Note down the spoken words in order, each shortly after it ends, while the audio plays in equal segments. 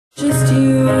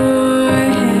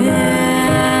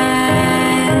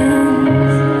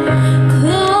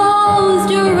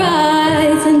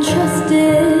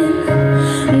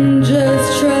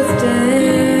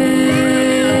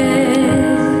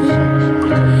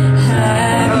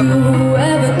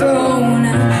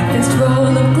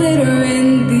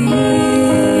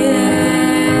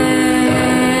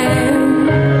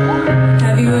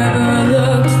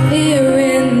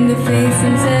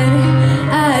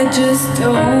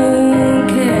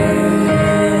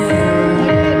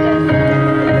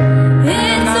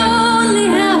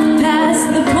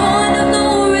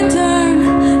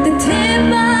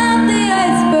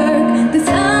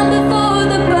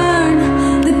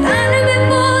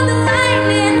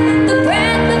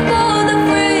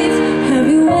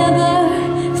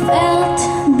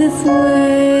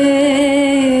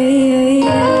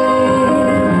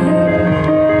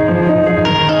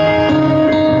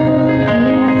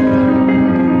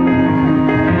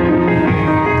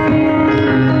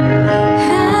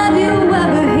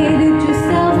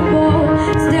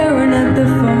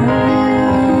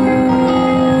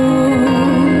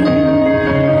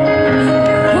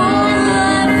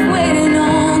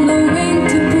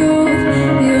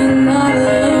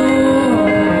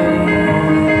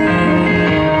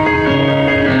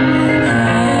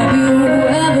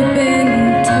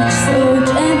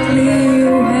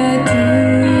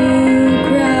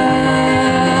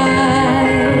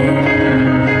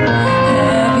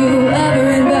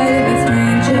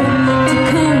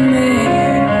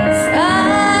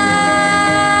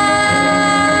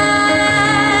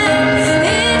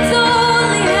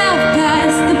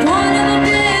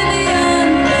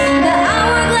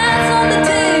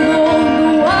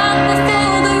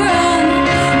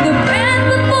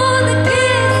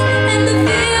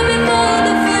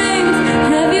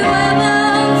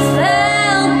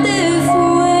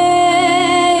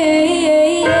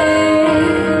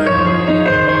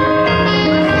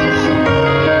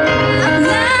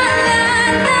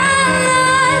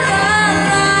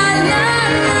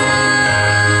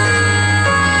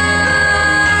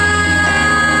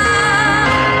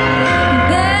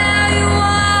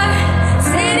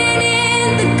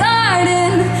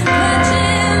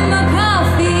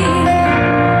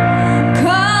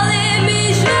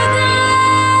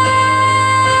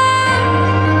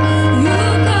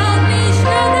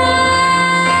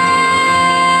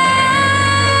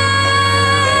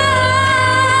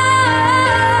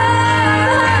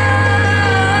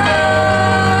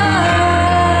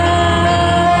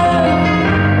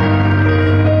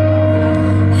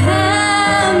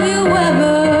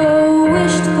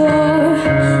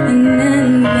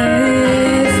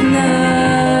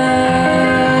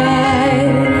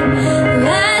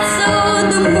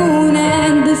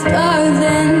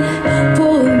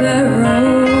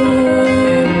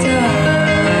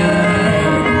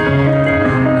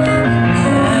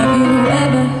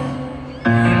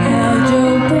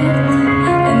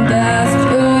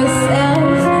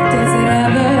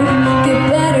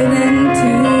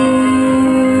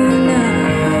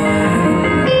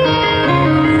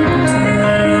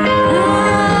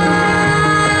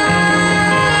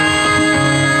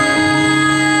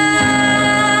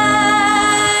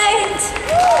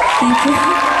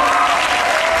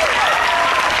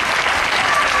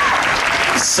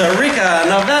Sarika,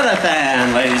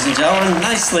 Navanathan, ladies and gentlemen.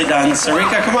 Nicely done,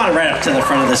 Sarika. Come on right up to the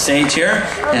front of the stage here.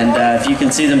 And if you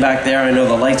can see them back there, I know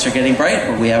the lights are getting bright,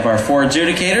 but we have our 4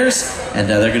 adjudicators, and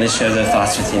they're going to share their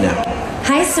thoughts with you now.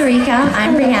 Hi, Sarika.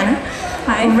 I'm Brianna.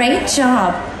 Hi. Great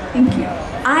job. Thank you.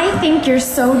 I think you're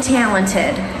so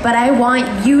talented, but I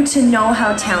want you to know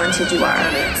how talented you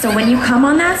are. So when you come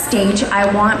on that stage,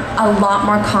 I want a lot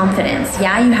more confidence.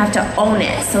 Yeah, you have to own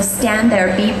it. So stand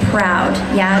there, be proud.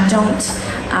 Yeah, don't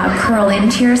curl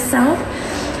into yourself.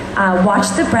 Watch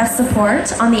the breath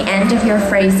support on the end of your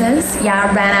phrases. Yeah,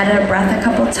 I ran out of breath a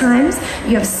couple times.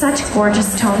 You have such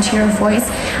gorgeous tone to your voice.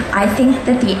 I think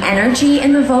that the energy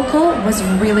in the vocal was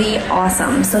really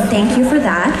awesome. So thank you for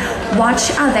that. Watch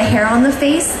the hair on the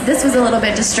face. This was a little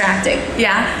bit distracting.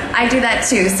 Yeah, I do that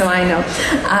too, so I know.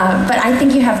 But I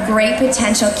think you have great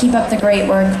potential. Keep up the great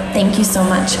work. Thank you so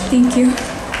much. Thank you.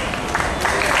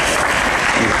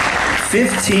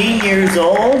 15 years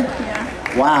old?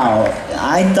 Wow,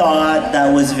 I thought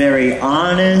that was very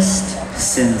honest,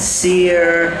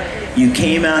 sincere. You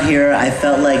came out here, I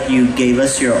felt like you gave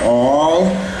us your all.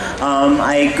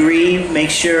 I agree, make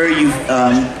sure you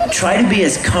try to be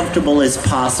as comfortable as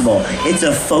possible. It's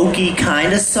a folky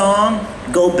kind of song,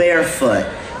 go barefoot.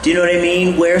 Do you know what I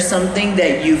mean? Wear something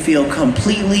that you feel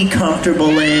completely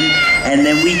comfortable in, and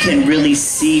then we can really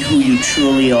see who you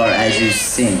truly are as you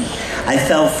sing. I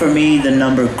felt for me the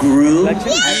number grew as it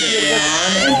went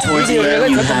on, and towards the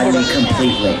end you had me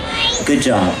completely. Good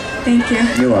job. Thank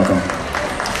you. You're welcome.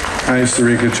 Hi,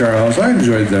 Sarika, Charles. I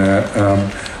enjoyed that.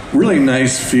 Really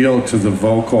nice feel to the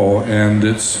vocal, and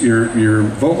it's your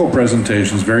vocal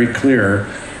presentation is very clear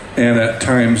and at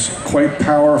times quite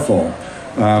powerful.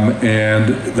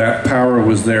 And that power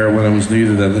was there when it was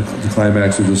needed at the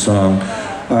climax of the song.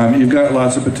 You've got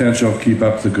lots of potential. Keep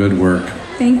up the good work.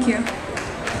 Thank you.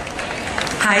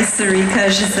 Hi, Sarika,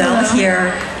 Giselle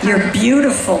here. You're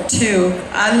beautiful too.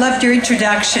 I loved your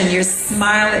introduction. Your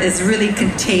smile is really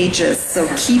contagious, so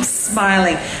keep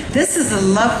smiling. This is a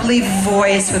lovely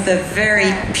voice with a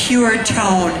very pure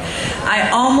tone. I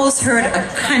almost heard a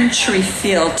country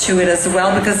feel to it as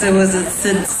well because it was a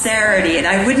sincerity, and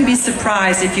I wouldn't be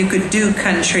surprised if you could do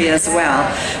country as well.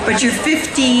 But you're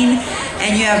 15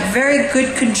 and you have very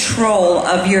good control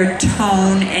of your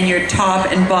tone and your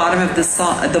top and bottom of the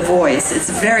song, the voice. It's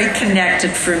very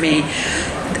connected for me.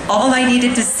 All I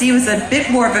needed to see was a bit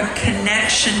more of a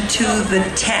connection to the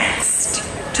text,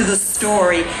 to the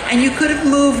story, and you could have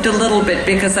moved a little bit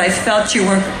because I felt you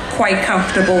weren't quite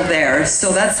comfortable there.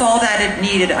 So that's all that it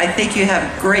needed. I think you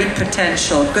have great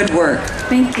potential. Good work.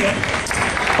 Thank you.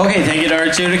 Okay, thank you to our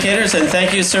adjudicators, and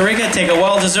thank you, Sarika. Take a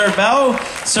well-deserved bow.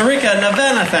 Sarika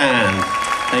Navanathan.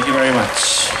 Thank you very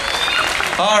much.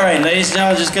 All right, ladies and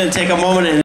gentlemen, just going to take a moment and